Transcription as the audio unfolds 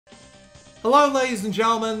Hello ladies and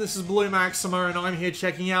gentlemen, this is Blue Maxima and I'm here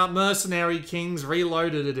checking out Mercenary Kings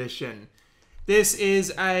Reloaded Edition. This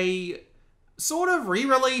is a sort of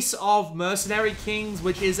re-release of Mercenary Kings,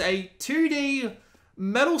 which is a 2D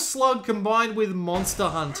Metal Slug combined with Monster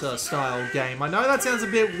Hunter style game. I know that sounds a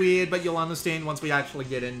bit weird, but you'll understand once we actually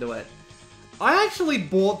get into it. I actually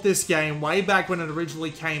bought this game way back when it originally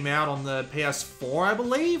came out on the PS4, I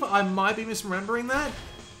believe. I might be misremembering that.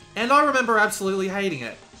 And I remember absolutely hating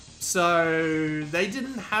it. So, they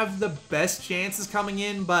didn't have the best chances coming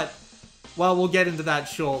in, but, well, we'll get into that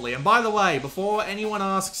shortly. And by the way, before anyone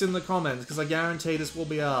asks in the comments, because I guarantee this will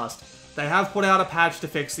be asked, they have put out a patch to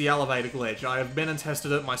fix the elevator glitch. I have been and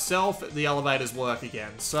tested it myself, the elevators work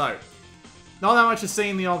again. So, not that much to see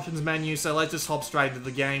in the options menu, so let's just hop straight into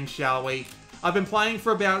the game, shall we? I've been playing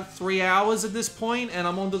for about 3 hours at this point, and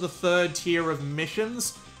I'm onto the 3rd tier of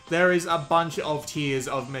missions. There is a bunch of tiers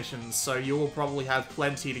of missions, so you will probably have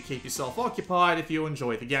plenty to keep yourself occupied if you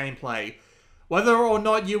enjoy the gameplay. Whether or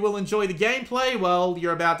not you will enjoy the gameplay, well,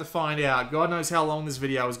 you're about to find out. God knows how long this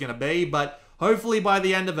video is going to be, but hopefully by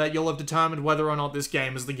the end of it, you'll have determined whether or not this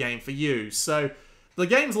game is the game for you. So, the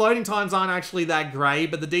game's loading times aren't actually that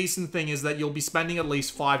great, but the decent thing is that you'll be spending at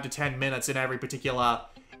least 5 to 10 minutes in every particular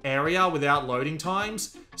area without loading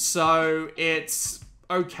times. So, it's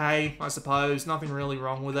okay, I suppose. Nothing really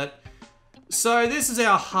wrong with it. So this is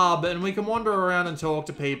our hub, and we can wander around and talk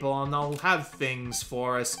to people, and they'll have things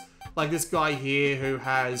for us. Like this guy here who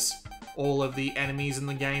has all of the enemies in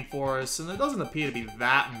the game for us, and there doesn't appear to be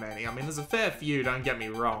that many. I mean, there's a fair few, don't get me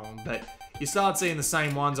wrong, but you start seeing the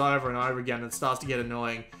same ones over and over again, and it starts to get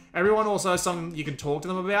annoying. Everyone also has something you can talk to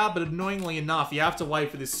them about, but annoyingly enough, you have to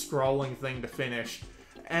wait for this scrolling thing to finish.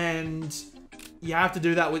 And you have to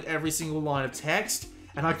do that with every single line of text.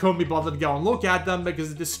 And I couldn't be bothered to go and look at them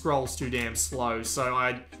because it just scrolls too damn slow. So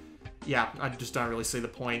I just don't really see the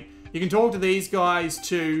point. You can talk to these guys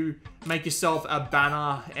to make yourself a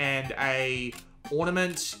banner and a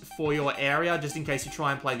ornament for your area, just in case you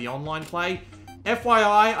try and play the online play.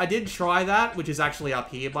 FYI, I did try that, which is actually up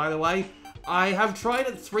here, by the way. I have tried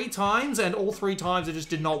it 3 times, and all 3 times it just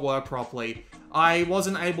did not work properly. I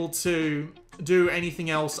wasn't able to do anything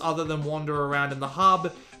else other than wander around in the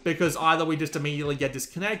hub, because either we just immediately get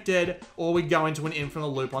disconnected, or we go into an infinite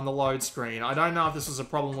loop on the load screen. I don't know if this was a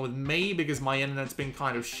problem with me, because my internet's been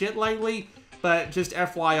kind of shit lately, but just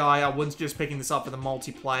FYI, I wasn't just picking this up for the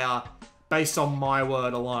multiplayer based on my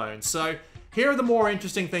word alone. So, here are the more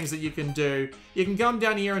interesting things that you can do. You can come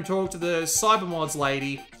down here and talk to the Cybermods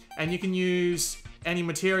lady, and you can use any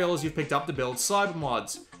materials you've picked up to build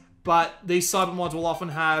Cybermods. But these Cybermods will often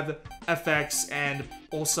have effects and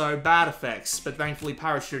also bad effects, but thankfully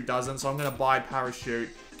Parachute doesn't, so I'm going to buy Parachute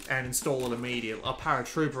and install it immediately. Or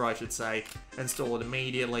Paratrooper, I should say, install it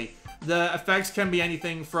immediately. The effects can be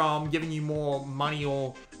anything from giving you more money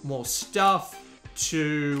or more stuff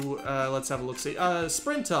to, let's have a look, see,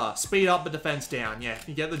 Sprinter, speed up but defense down. Yeah,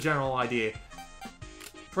 you get the general idea.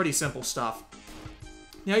 Pretty simple stuff.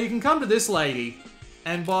 Now you can come to this lady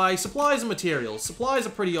and buy supplies and materials. Supplies are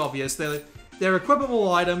pretty obvious. They're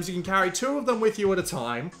equipable items. You can carry 2 of them with you at a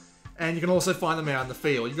time, and you can also find them out in the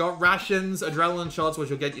field. You've got rations, adrenaline shots, which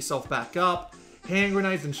will get yourself back up, hand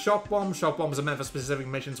grenades and shock bombs. Shock bombs are meant for specific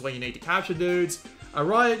missions where you need to capture dudes. A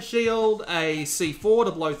riot shield, a C4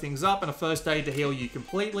 to blow things up, and a first aid to heal you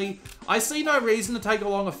completely. I see no reason to take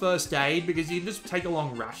along a first aid, because you can just take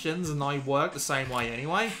along rations, and they work the same way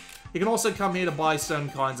anyway. You can also come here to buy certain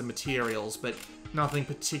kinds of materials, but nothing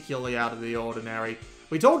particularly out of the ordinary.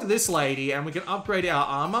 We talk to this lady, and we can upgrade our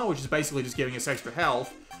armor, which is basically just giving us extra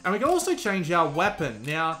health. And we can also change our weapon.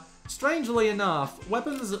 Now, strangely enough,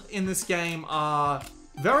 weapons in this game are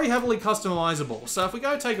very heavily customizable. So if we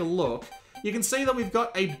go take a look, you can see that we've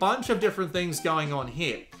got a bunch of different things going on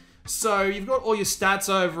here. So you've got all your stats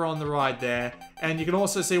over on the right there, and you can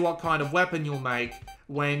also see what kind of weapon you'll make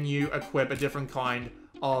when you equip a different kind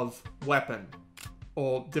of weapon,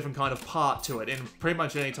 or different kind of part to it in pretty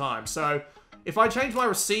much any time. So, if I change my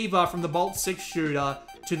receiver from the Bolt 6 shooter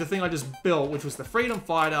to the thing I just built, which was the Freedom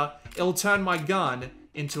Fighter, it'll turn my gun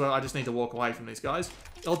into a... I just need to walk away from these guys.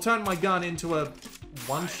 It'll turn my gun into a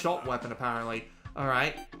one-shot weapon, apparently.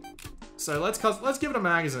 Alright. So, let's give it a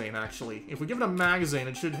magazine, actually. If we give it a magazine,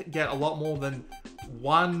 it should get a lot more than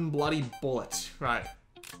 1 bloody bullet. Right.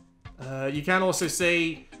 You can also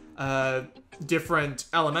see different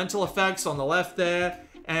elemental effects on the left there,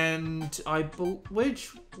 and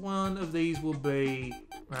which one of these will be...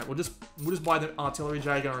 Right, we'll just buy the artillery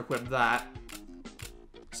J gun and equip that.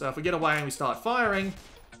 So if we get away and we start firing,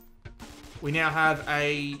 we now have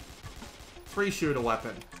a 3-shooter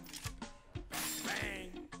weapon.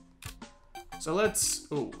 So let's...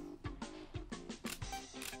 Ooh.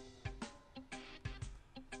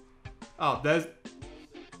 Oh, there's...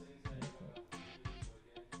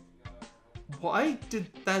 Why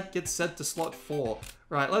did that get set to slot 4?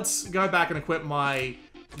 Right, let's go back and equip my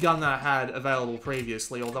gun that I had available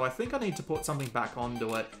previously, although I think I need to put something back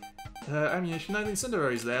onto it. Ammunition, no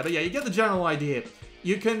incendiaries there, but yeah, you get the general idea.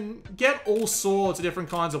 You can get all sorts of different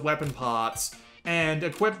kinds of weapon parts and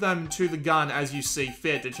equip them to the gun as you see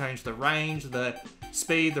fit to change the range, the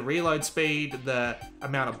speed, the reload speed, the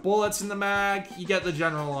amount of bullets in the mag. You get the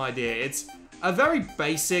general idea. It's a very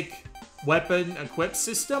basic weapon equip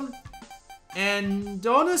system. And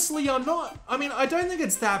honestly, I don't think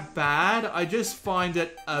it's that bad. I just find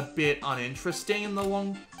it a bit uninteresting in the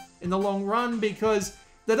long run because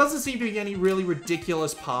there doesn't seem to be any really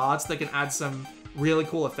ridiculous parts that can add some really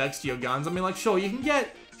cool effects to your guns. I mean, like, sure, you can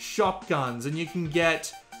get shotguns and you can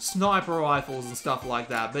get sniper rifles and stuff like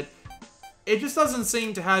that, but it just doesn't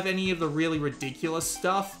seem to have any of the really ridiculous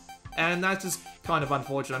stuff, and that's just kind of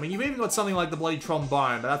unfortunate. I mean, you've even got something like the bloody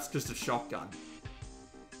trombone, but that's just a shotgun.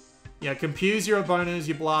 Yeah, confuse your opponents,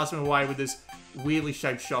 you blast them away with this weirdly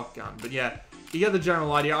shaped shotgun. But yeah, you get the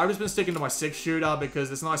general idea. I've just been sticking to my 6-shooter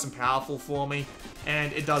because it's nice and powerful for me,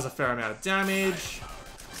 and it does a fair amount of damage.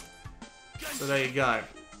 So there you go.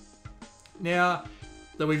 Now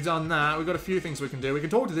that we've done that, we've got a few things we can do. We can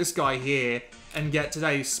talk to this guy here and get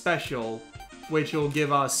today's special, which will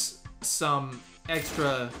give us some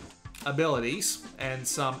extra abilities and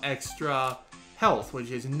some extra health, which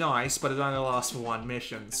is nice, but it only lasts for one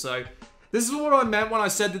mission. So this is what I meant when I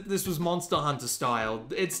said that this was Monster Hunter style.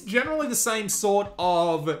 It's generally the same sort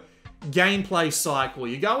of gameplay cycle.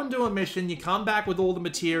 You go and do a mission, you come back with all the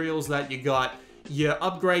materials that you got, you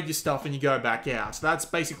upgrade your stuff, and you go back out. So that's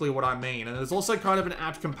basically what I mean. And there's also kind of an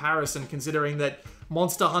apt comparison considering that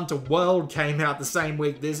Monster Hunter World came out the same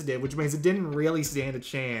week this did, which means it didn't really stand a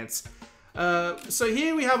chance. So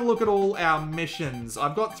here we have a look at all our missions.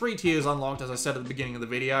 I've got 3 tiers unlocked, as I said at the beginning of the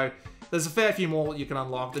video. There's a fair few more that you can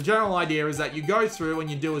unlock. The general idea is that you go through and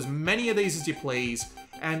you do as many of these as you please,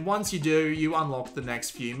 and once you do, you unlock the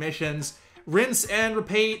next few missions. Rinse and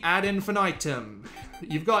repeat ad infinitum.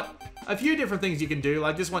 You've got a few different things you can do,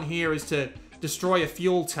 like this one here is to destroy a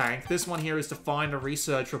fuel tank, this one here is to find a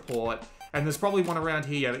research report, and there's probably one around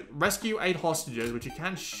here. Rescue 8 hostages, which you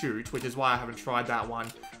can shoot, which is why I haven't tried that one.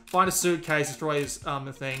 Find a suitcase, destroy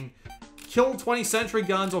a thing. Kill 20 sentry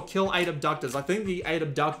guns or kill 8 abductors. I think the 8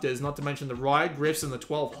 abductors, not to mention the riot griffs and the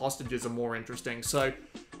 12 hostages, are more interesting. So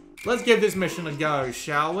let's give this mission a go,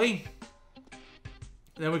 shall we?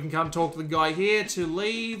 Then we can come talk to the guy here to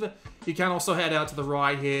leave. You can also head out to the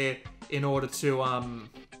right here in order to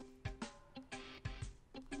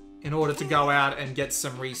go out and get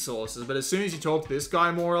some resources. But as soon as you talk to this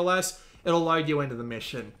guy, more or less, it'll load you into the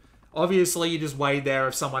mission. Obviously, you just wait there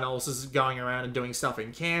if someone else is going around and doing stuff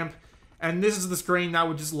in camp. And this is the screen that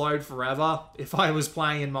would just load forever if I was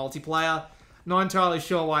playing in multiplayer. Not entirely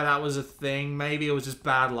sure why that was a thing. Maybe it was just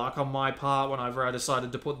bad luck on my part whenever I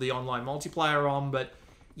decided to put the online multiplayer on. But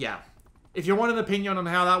yeah, if you want an opinion on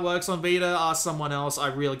how that works on Vita, ask someone else. I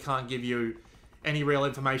really can't give you any real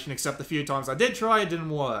information except the few times I did try, it didn't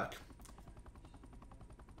work.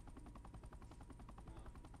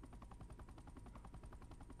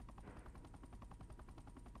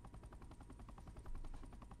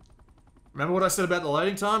 Remember what I said about the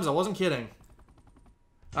loading times? I wasn't kidding.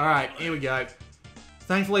 Alright, here we go.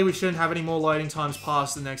 Thankfully, we shouldn't have any more loading times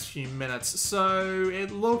past the next few minutes. So,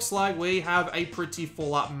 it looks like we have a pretty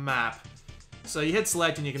full-up map. So, you hit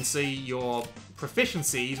select and you can see your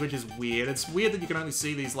proficiencies, which is weird. It's weird that you can only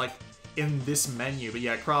see these, like, in this menu. But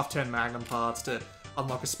yeah, craft 10 magnum parts to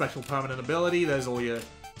unlock a special permanent ability. There's all your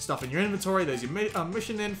stuff in your inventory. There's your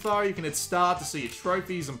mission info. You can hit start to see your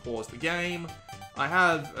trophies and pause the game. I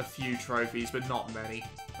have a few trophies, but not many.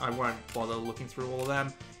 I won't bother looking through all of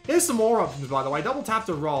them. Here's some more options, by the way. Double tap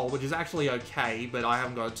to roll, which is actually okay, but I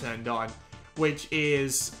haven't got it turned on. Which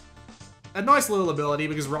is a nice little ability,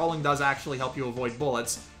 because rolling does actually help you avoid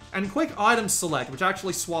bullets. And quick item select, which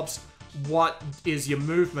actually swaps what is your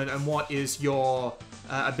movement and what is your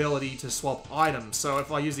ability to swap items. So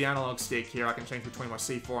if I use the analog stick here, I can change between my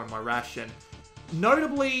C4 and my ration.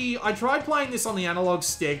 Notably, I tried playing this on the analog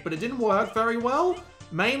stick, but it didn't work very well.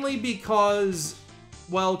 Mainly because,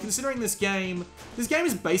 well, considering this game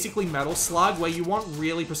is basically Metal Slug, where you want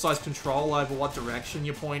really precise control over what direction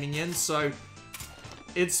you're pointing in, so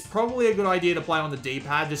it's probably a good idea to play on the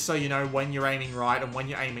D-pad, just so you know when you're aiming right and when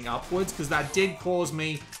you're aiming upwards, because that did cause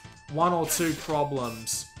me one or two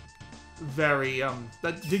problems very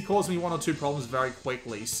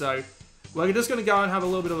quickly, so we're just going to go and have a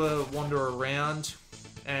little bit of a wander around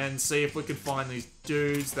and see if we can find these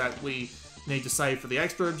dudes that we need to save for the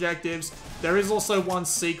extra objectives. There is also one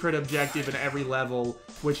secret objective in every level,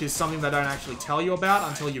 which is something they don't actually tell you about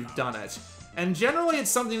until you've done it. And generally, it's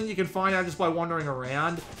something that you can find out just by wandering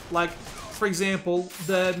around. Like, for example,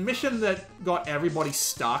 the mission that got everybody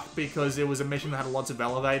stuck because it was a mission that had lots of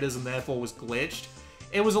elevators and therefore was glitched.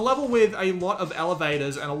 It was a level with a lot of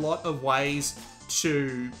elevators and a lot of ways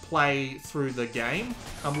to play through the game.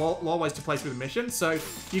 A lot of ways to play through the mission. So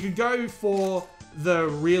you could go for the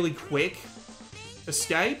really quick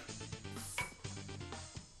escape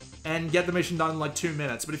and get the mission done in like 2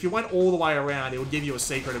 minutes. But if you went all the way around, it would give you a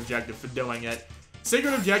secret objective for doing it.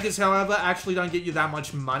 Secret objectives, however, actually don't get you that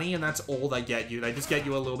much money, and that's all they get you. They just get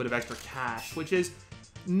you a little bit of extra cash, which is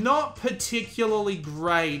not particularly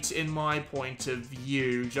great in my point of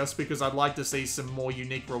view, just because I'd like to see some more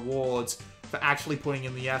unique rewards for actually putting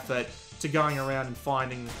in the effort to going around and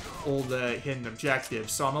finding all the hidden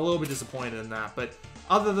objectives. So I'm a little bit disappointed in that. But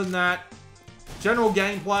other than that, general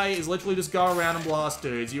gameplay is literally just go around and blast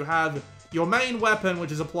dudes. You have your main weapon,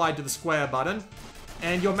 which is applied to the square button,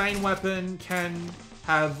 and your main weapon can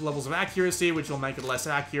have levels of accuracy, which will make it less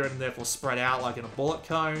accurate and therefore spread out like in a bullet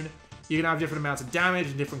cone. You can have different amounts of damage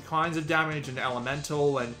and different kinds of damage and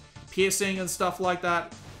elemental and piercing and stuff like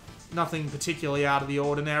that. Nothing particularly out of the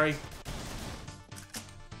ordinary.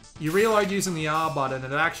 You reload using the R button,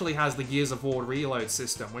 and it actually has the Gears of War reload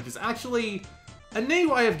system, which is actually a neat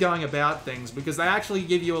way of going about things, because they actually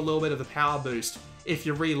give you a little bit of a power boost if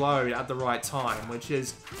you reload at the right time, which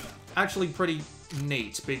is actually pretty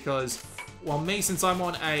neat, because, well, me, since I'm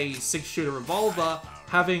on a 6-shooter revolver,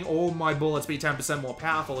 having all my bullets be 10% more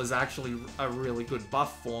powerful is actually a really good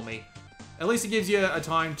buff for me. At least it gives you a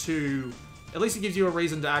time to... At least it gives you a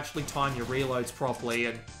reason to actually time your reloads properly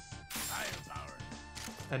and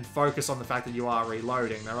focus on the fact that you are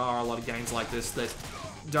reloading. There are a lot of games like this that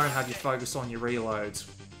don't have you focus on your reloads.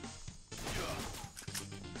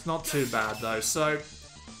 It's not too bad, though. So,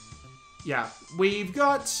 yeah, we've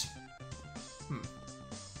got...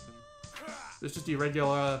 This is just your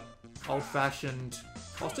regular, old-fashioned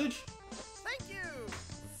hostage? Thank you!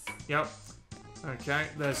 Yep. Okay,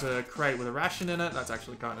 there's a crate with a ration in it. That's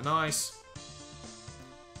actually kind of nice.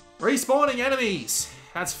 Respawning enemies!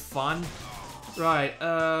 That's fun. Right,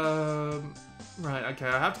 right, okay,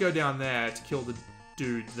 I have to go down there to kill the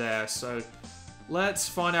dude there, so let's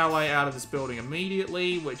find our way out of this building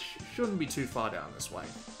immediately, which shouldn't be too far down this way.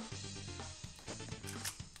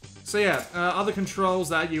 So yeah, other controls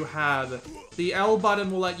that you have. The L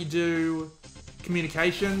button will let you do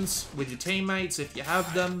communications with your teammates if you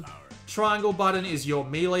have them. Triangle button is your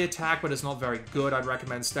melee attack, but it's not very good. I'd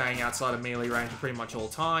recommend staying outside of melee range at pretty much all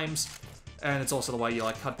times. And it's also the way you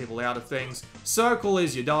like cut people out of things. Circle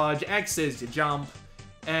is your dodge, X is your jump,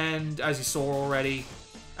 and as you saw already,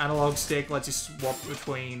 analog stick lets you swap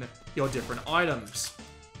between your different items,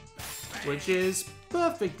 which is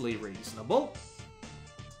perfectly reasonable.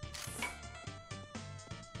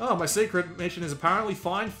 Oh, my secret mission is apparently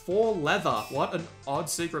find 4 leather. What an odd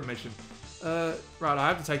secret mission. Right, I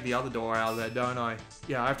have to take the other door out of there, don't I?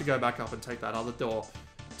 Yeah, I have to go back up and take that other door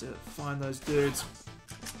to find those dudes.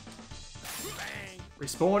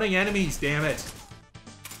 Respawning enemies, damn it.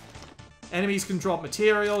 Enemies can drop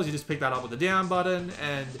materials, you just pick that up with the down button,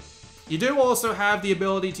 and you do also have the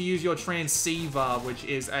ability to use your transceiver, which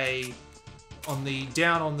is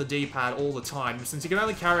down on the D-pad all the time. Since you can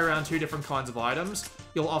only carry around 2 different kinds of items,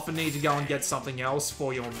 you'll often need to go and get something else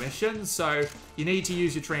for your mission, so you need to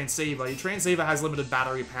use your transceiver. Your transceiver has limited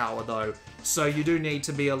battery power though, so you do need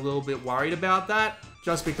to be a little bit worried about that,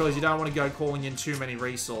 just because you don't want to go calling in too many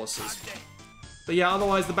resources. But yeah,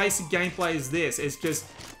 otherwise the basic gameplay is this. It's just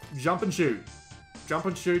jump and shoot. Jump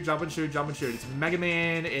and shoot, jump and shoot, jump and shoot. It's Mega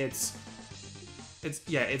Man, it's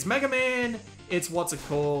Mega Man, it's what's it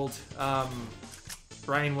called?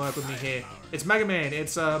 Brain work with me here. It's Mega Man,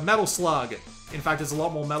 it's Metal Slug. In fact, it's a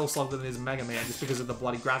lot more Metal Slug than it is Mega Man, just because of the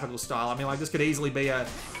bloody graphical style. I mean, like, this could easily be a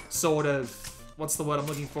sort of, what's the word I'm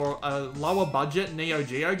looking for? A lower budget Neo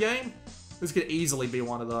Geo game? This could easily be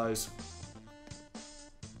one of those.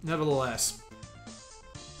 Nevertheless,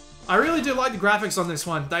 I really do like the graphics on this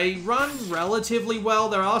one. They run relatively well.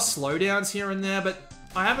 There are slowdowns here and there, but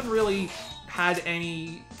I haven't really had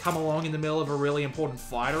any come along in the middle of a really important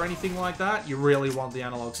fight or anything like that. You really want the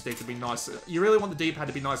analog stick to be nice. You really want the D-pad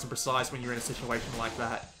to be nice and precise when you're in a situation like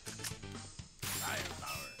that.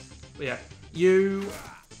 But yeah,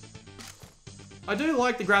 I do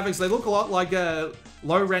like the graphics. They look a lot like a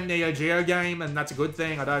low-rent Neo Geo game, and that's a good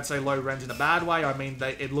thing. I don't say low-rent in a bad way. I mean,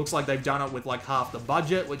 it looks like they've done it with like half the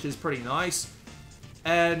budget, which is pretty nice.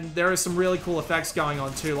 And there are some really cool effects going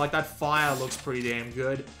on too. Like that fire looks pretty damn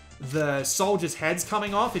good. the soldiers' heads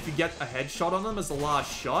coming off if you get a headshot on them as the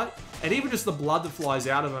last shot. And even just the blood that flies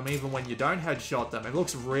out of them even when you don't headshot them. It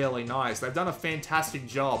looks really nice. They've done a fantastic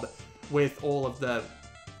job with all of the...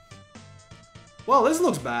 Well, this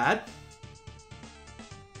looks bad.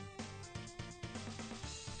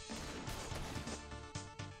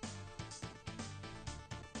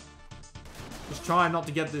 Just trying not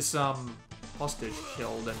to get this hostage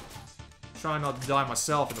killed and trying not to die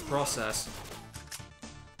myself in the process.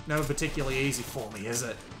 Never particularly easy for me, is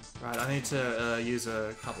it? Right, I need to use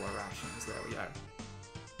a couple of rations. There we go.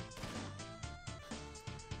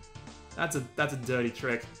 That's a dirty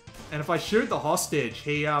trick. And if I shoot the hostage,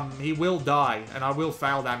 he will die, and I will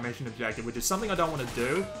fail that mission objective, which is something I don't want to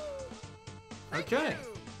do. Okay.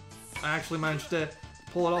 I actually managed to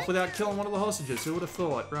pull it off without killing one of the hostages. Who would have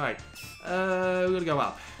thought? Right. We gotta go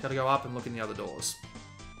up. Gotta go up and look in the other doors.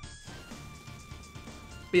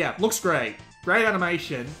 But yeah, looks great. Great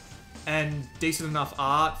animation. And decent enough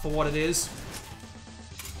art for what it is.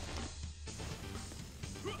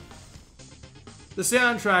 The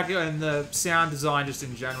soundtrack and the sound design just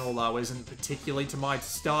in general, though, isn't particularly to my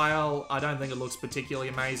style. I don't think it looks particularly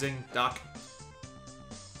amazing. Duck.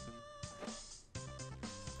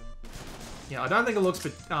 Yeah, I don't think it looks...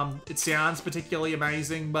 it sounds particularly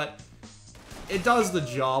amazing, but it does the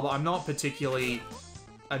job. I'm not particularly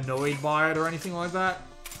annoyed by it or anything like that.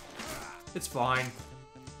 It's fine.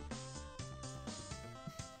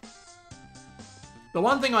 The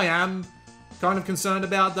one thing I am kind of concerned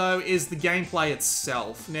about, though, is the gameplay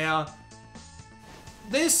itself. Now,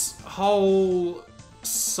 this whole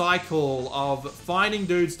cycle of finding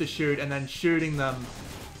dudes to shoot and then shooting them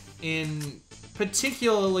in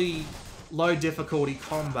particularly low difficulty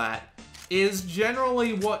combat is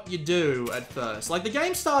generally what you do at first. Like, the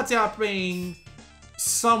game starts out being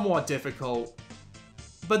somewhat difficult,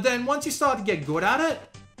 but then once you start to get good at it,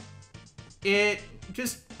 it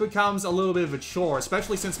just becomes a little bit of a chore,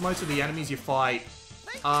 especially since most of the enemies you fight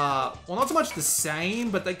are, well, not so much the same,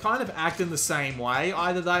 but they kind of act in the same way.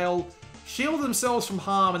 Either they'll shield themselves from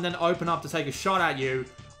harm and then open up to take a shot at you,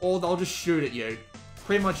 or they'll just shoot at you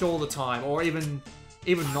pretty much all the time, or even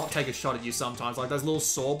not take a shot at you sometimes. Like those little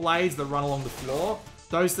saw blades that run along the floor,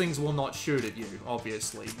 those things will not shoot at you,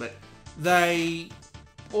 obviously, but they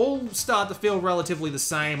all start to feel relatively the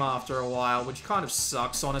same after a while, which kind of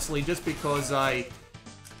sucks, honestly, just because I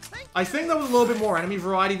think that with a little bit more enemy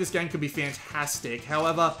variety, this game could be fantastic.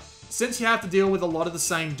 However, since you have to deal with a lot of the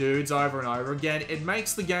same dudes over and over again, it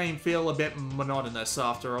makes the game feel a bit monotonous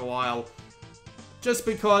after a while. Just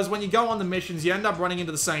because when you go on the missions, you end up running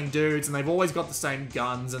into the same dudes, and they've always got the same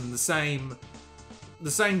guns and the same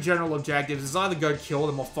general objectives. Is either go kill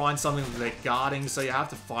them or find something that they're guarding, so you have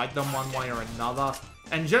to fight them one way or another.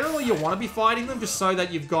 And generally, you want to be fighting them just so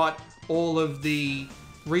that you've got all of the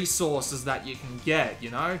resources that you can get,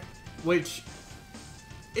 you know? Which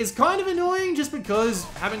is kind of annoying just because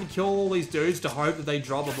having to kill all these dudes to hope that they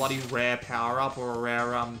drop a bloody rare power-up or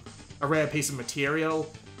a rare piece of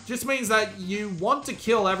material just means that you want to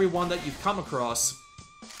kill everyone that you've come across.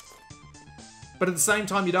 But at the same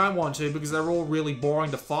time, you don't want to because they're all really boring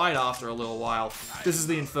to fight after a little while. This is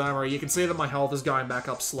the infirmary. You can see that my health is going back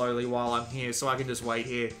up slowly while I'm here, so I can just wait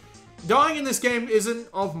here. Dying in this game isn't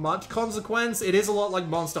of much consequence. It is a lot like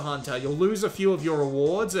Monster Hunter. You'll lose a few of your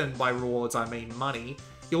rewards, and by rewards I mean money.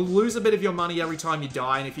 You'll lose a bit of your money every time you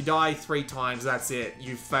die, and if you die 3 times, that's it.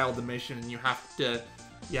 You've failed the mission, and you have to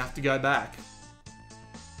go back.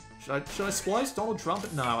 Should I splice Donald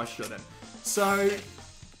Trump? No, I shouldn't. So,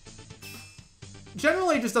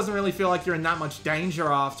 generally it just doesn't really feel like you're in that much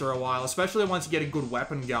danger after a while, especially once you get a good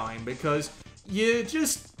weapon going, because you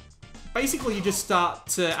just start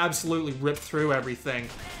to absolutely rip through everything.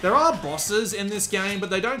 There are bosses in this game,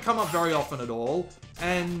 but they don't come up very often at all,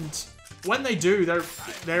 and when they do,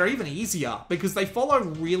 they're even easier, because they follow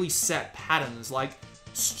really set patterns, like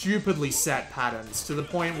stupidly set patterns, to the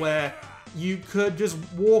point where you could just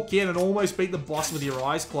walk in and almost beat the boss with your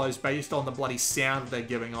eyes closed based on the bloody sound they're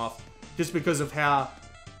giving off, just because of how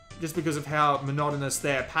monotonous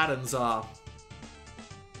their patterns are.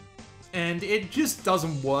 And it just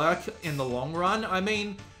doesn't work in the long run. I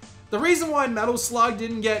mean, the reason why Metal Slug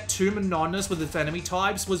didn't get too monotonous with its enemy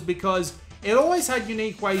types was because it always had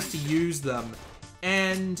unique ways to use them,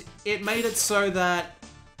 and it made it so that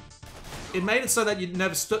you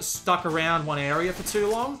never stuck around one area for too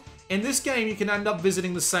long. In this game, you can end up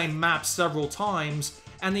visiting the same map several times,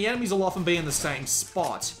 and the enemies will often be in the same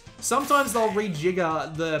spot. Sometimes they'll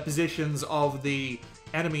rejigger the positions of the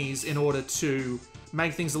enemies in order to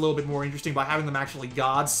make things a little bit more interesting by having them actually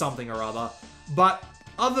guard something or other. But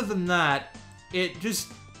other than that, it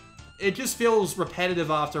it just feels repetitive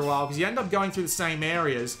after a while because you end up going through the same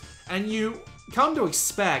areas and you come to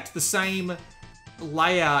expect the same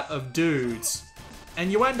layout of dudes.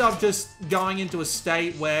 And you end up just going into a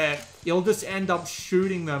state where you'll just end up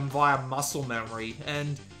shooting them via muscle memory.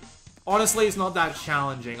 And honestly, it's not that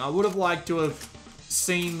challenging. I would have liked to have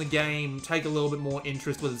seen the game take a little bit more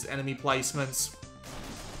interest with its enemy placements.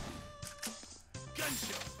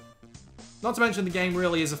 Not to mention the game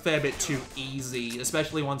really is a fair bit too easy,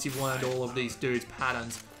 especially once you've learned all of these dudes'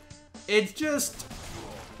 patterns. It's just...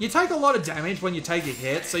 you take a lot of damage when you take a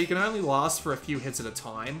hit, so you can only last for a few hits at a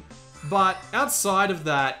time. But outside of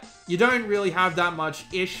that, you don't really have that much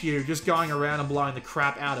issue just going around and blowing the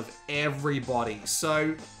crap out of everybody.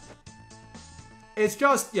 So, it's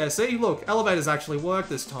just, yeah, see, look, elevators actually work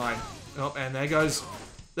this time. Oh, and there goes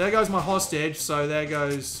my hostage, so there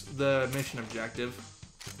goes the mission objective.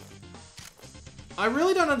 I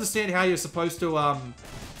really don't understand how you're supposed to,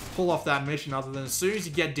 pull off that mission other than as soon as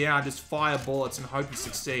you get down, just fire bullets and hope you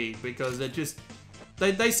succeed, because they're just...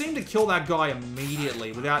 They seem to kill that guy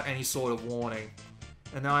immediately without any sort of warning.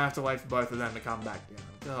 And now I have to wait for both of them to come back down.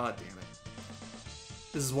 God damn it.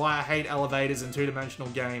 This is why I hate elevators in two-dimensional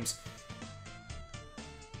games.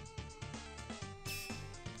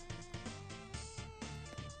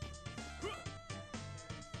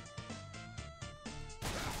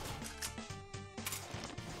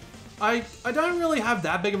 I don't really have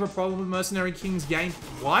that big of a problem with Mercenary King's game.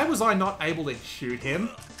 Why was I not able to shoot him?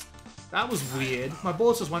 That was weird. My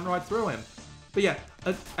bullets just went right through him. But yeah,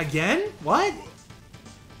 again? What?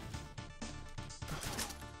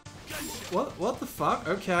 What the fuck?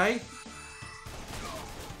 Okay.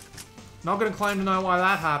 Not gonna claim to know why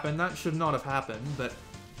that happened. That should not have happened, but...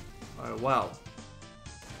 oh well.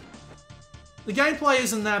 The gameplay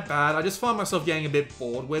isn't that bad. I just find myself getting a bit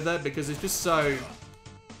bored with it because it's just so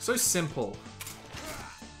simple.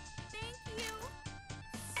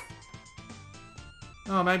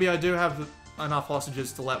 Oh, maybe I do have enough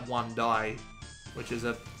hostages to let one die, which is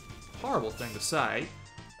a horrible thing to say.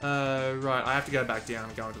 Right, I have to go back down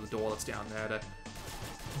and go into the door that's down there to...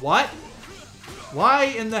 what? Why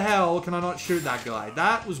in the hell can I not shoot that guy?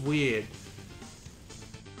 That was weird.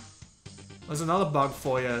 There's another bug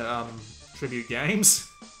for you, Tribute Games.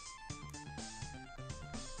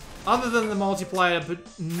 Other than the multiplayer but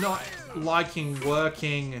not liking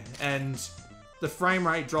working and the frame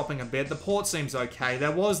rate dropping a bit, the port seems okay.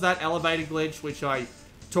 There was that elevator glitch which I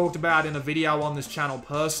talked about in a video on this channel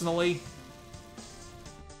personally.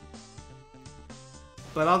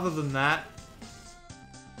 But other than that,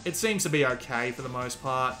 it seems to be okay for the most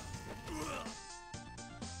part.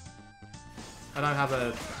 I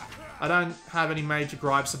don't have any major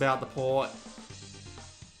gripes about the port.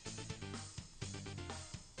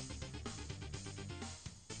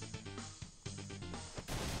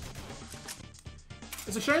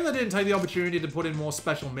 It's a shame they didn't take the opportunity to put in more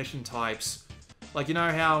special mission types. Like, you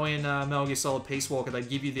know how in Metal Gear Solid Peace Walker they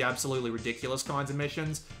give you the absolutely ridiculous kinds of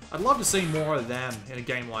missions? I'd love to see more of them in a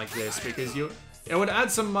game like this, because it would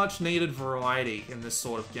add some much needed variety in this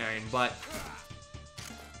sort of game, but...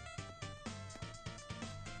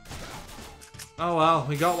 oh well,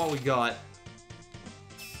 we got what we got.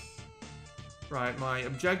 Right, my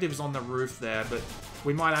objective is on the roof there, but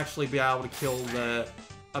we might actually be able to kill the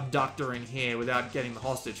abductor in here without getting the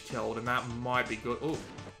hostage killed, and that might be good. Ooh.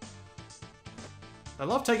 They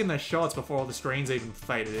love taking their shots before all the screens even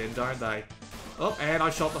faded in, don't they? Oh, and I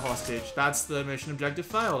shot the hostage. That's the mission objective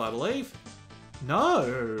failed, I believe. No!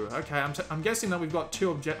 Okay, I'm guessing that we've got two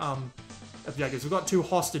objectives. We've got two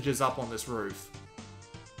hostages up on this roof.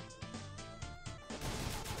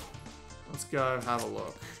 Let's go have a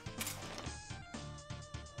look.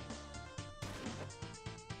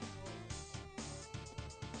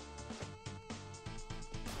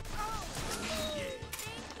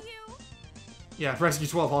 Yeah, rescue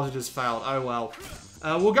 12 hostages failed. Oh well.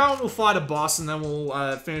 We'll go and we'll fight a boss and then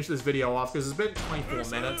we'll finish this video off because it's been 24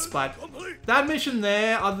 minutes. But that mission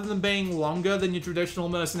there, other than being longer than your traditional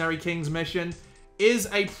Mercenary Kings mission, is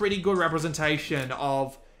a pretty good representation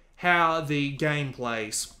of how the game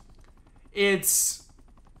plays. It's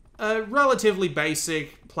a relatively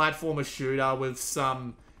basic platformer shooter with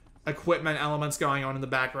some equipment elements going on in the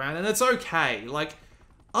background, and it's okay. Like,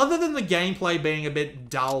 other than the gameplay being a bit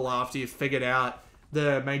dull after you've figured out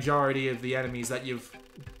the majority of the enemies that you're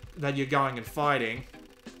going and fighting,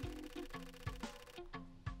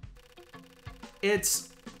 it's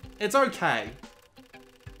okay.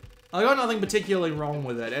 I got nothing particularly wrong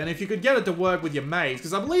with it, and if you could get it to work with your mates,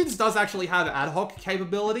 because I believe this does actually have ad hoc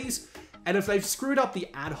capabilities, and if they've screwed up the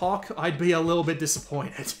ad hoc, I'd be a little bit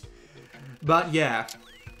disappointed. But yeah.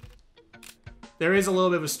 There is a little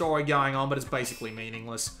bit of a story going on, but it's basically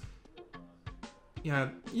meaningless. You know,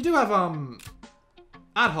 you do have,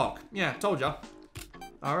 ad hoc. Yeah, told ya.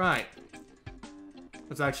 Alright.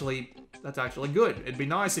 That's actually good. It'd be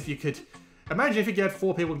nice if you could... Imagine if you get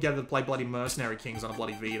 4 people together to play bloody Mercenary Kings on a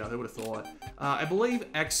bloody Vita. Who would have thought? I believe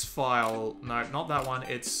X-File... No, not that one.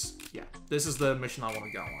 It's... Yeah, this is the mission I want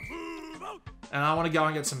to go on. And I want to go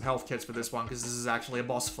and get some health kits for this one, because this is actually a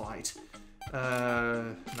boss fight.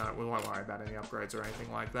 No, we won't worry about any upgrades or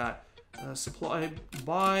anything like that.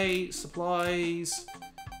 Buy supplies.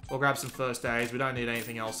 We'll grab some first aids. We don't need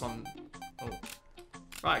anything else on... Oh.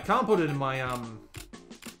 Right, can't put it in my,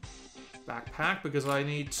 backpack, because I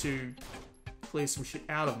need to clear some shit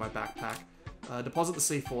out of my backpack. Deposit the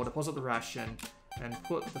C4, deposit the ration, and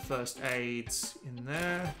put the first aids in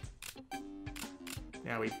there.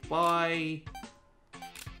 Now we buy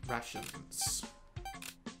rations.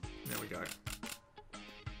 There we go.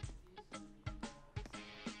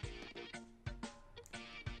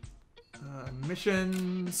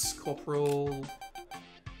 Missions, Corporal,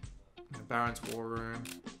 Baron's War Room,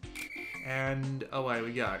 and away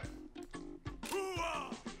we go.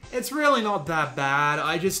 It's really not that bad.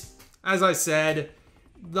 As I said,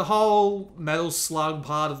 the whole Metal Slug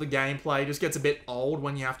part of the gameplay just gets a bit old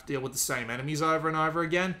when you have to deal with the same enemies over and over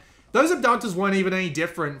again. Those abductors weren't even any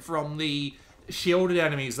different from the shielded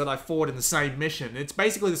enemies that I fought in the same mission. It's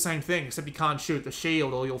basically the same thing, except you can't shoot the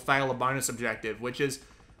shield or you'll fail a bonus objective, which is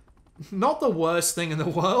not the worst thing in the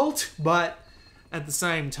world, but at the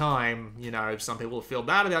same time, you know, some people feel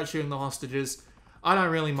bad about shooting the hostages. I don't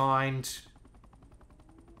really mind,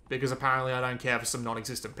 because apparently I don't care for some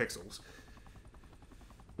non-existent pixels.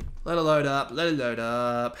 Let it load up, let it load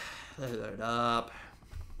up, let it load up.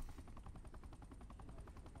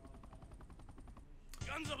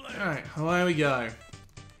 Alright, away we go.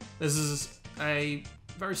 This is a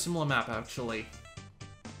very similar map, actually.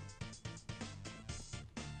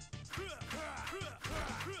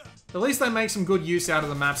 At least they make some good use out of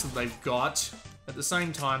the maps that they've got. At the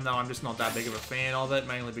same time, though, I'm just not that big of a fan of it,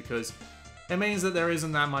 mainly because it means that there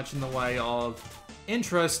isn't that much in the way of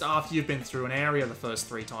interest after you've been through an area the first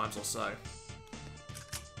 3 times or so.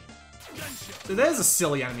 So there's a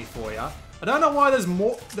silly enemy for you. I don't know why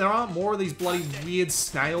there aren't more of these bloody weird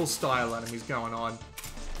snail-style enemies going on.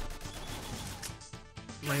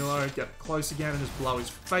 Reload, get close again, and just blow his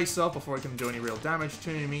face off before he can do any real damage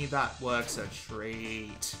to me. That works a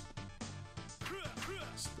treat.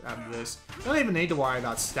 Stab this. Don't even need to worry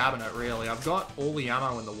about stabbing it, really. I've got all the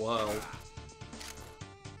ammo in the world.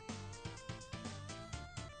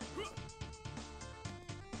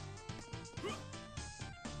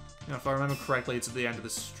 Now, if I remember correctly, it's at the end of the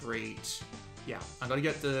street. Yeah, I gotta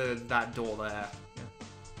get to that door there.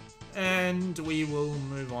 Yeah. And we will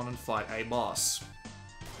move on and fight a boss.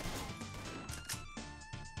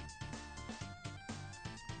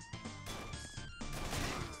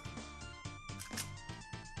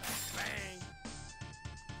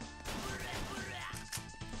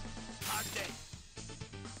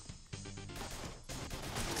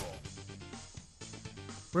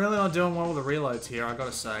 Really not doing well with the reloads here, I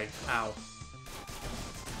gotta say. Ow.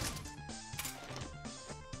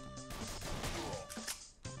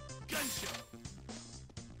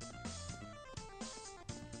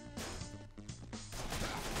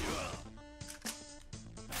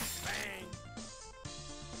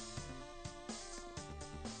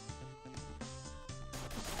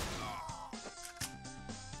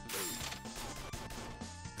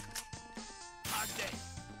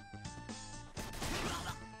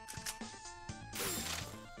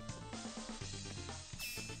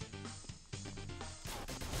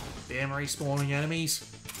 Damn respawning enemies.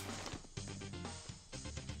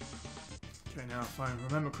 Okay, now if I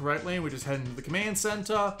remember correctly, we're just heading to the command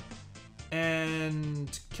center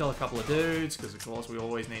and kill a couple of dudes, because of course we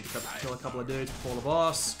always need to kill a couple of dudes before the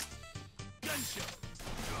boss.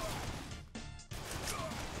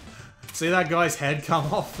 See that guy's head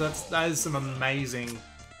come off? That is some amazing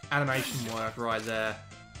animation work right there.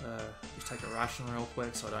 Just take a ration real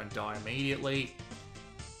quick so I don't die immediately.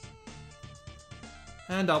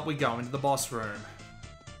 And up we go into the boss room.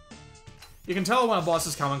 You can tell when a boss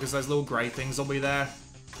is coming because those little grey things will be there.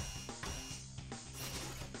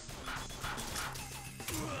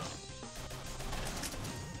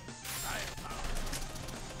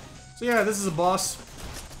 So yeah, this is a boss.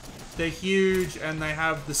 They're huge and they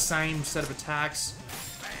have the same set of attacks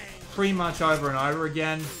pretty much over and over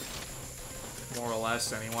again. More or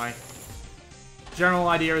less, anyway. General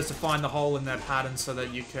idea is to find the hole in their pattern so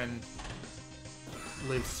that you can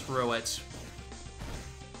live through it.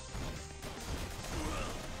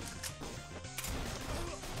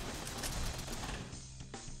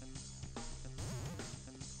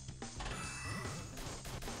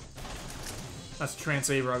 That's a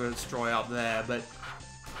transceiver over destroy up there, but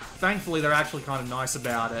thankfully they're actually kind of nice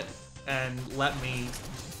about it and let me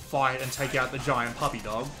fight and take out the giant puppy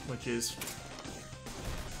dog, which is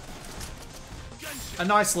a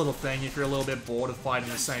nice little thing if you're a little bit bored of fighting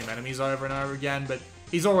the same enemies over and over again, but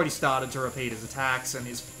he's already started to repeat his attacks, and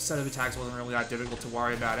his set of attacks wasn't really that difficult to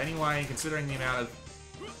worry about anyway, considering the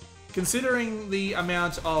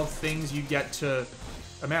amount of things you get to,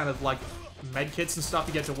 like, medkits and stuff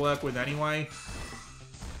you get to work with anyway.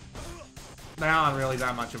 They aren't really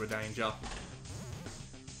that much of a danger.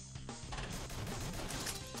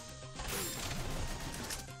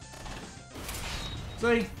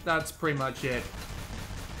 See, that's pretty much it.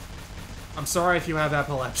 I'm sorry if you have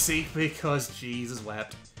epilepsy, because Jesus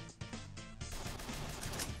wept.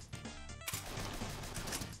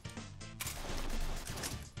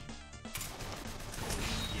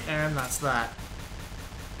 And that's that.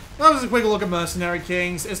 That was a quick look at Mercenary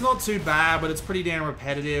Kings. It's not too bad, but it's pretty damn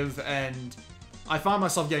repetitive, and I find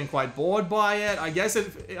myself getting quite bored by it. I guess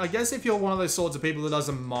if you're one of those sorts of people that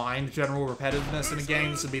doesn't mind general repetitiveness in a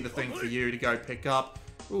game, this would be the thing for you to go pick up.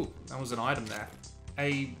 Ooh, that was an item there.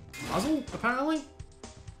 A puzzle, apparently?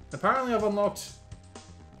 Apparently I've unlocked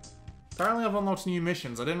new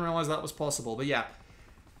missions. I didn't realize that was possible, but yeah.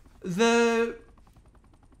 The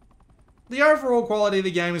overall quality of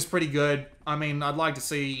the game is pretty good. I mean, I'd like to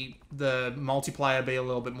see the multiplayer be a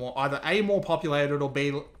little bit more, either A, more populated, or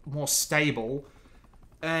B, more stable.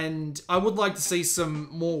 And I would like to see some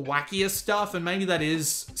more wackier stuff, and maybe that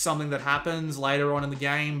is something that happens later on in the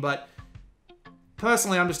game, but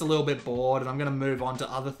personally, I'm just a little bit bored, and I'm going to move on to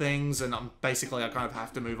other things, and I kind of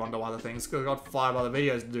have to move on to other things, because I've got 5 other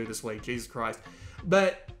videos to do this week, Jesus Christ.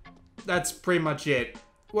 But that's pretty much it.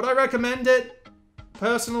 Would I recommend it?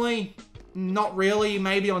 Personally, not really.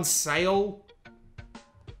 Maybe on sale,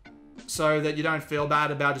 so that you don't feel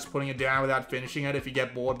bad about just putting it down without finishing it if you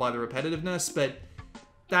get bored by the repetitiveness, but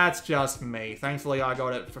that's just me. Thankfully, I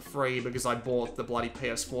got it for free because I bought the bloody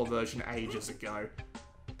PS4 version ages ago.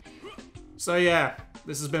 So yeah,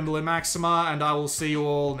 this has been Blue Maxima, and I will see you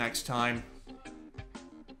all next time.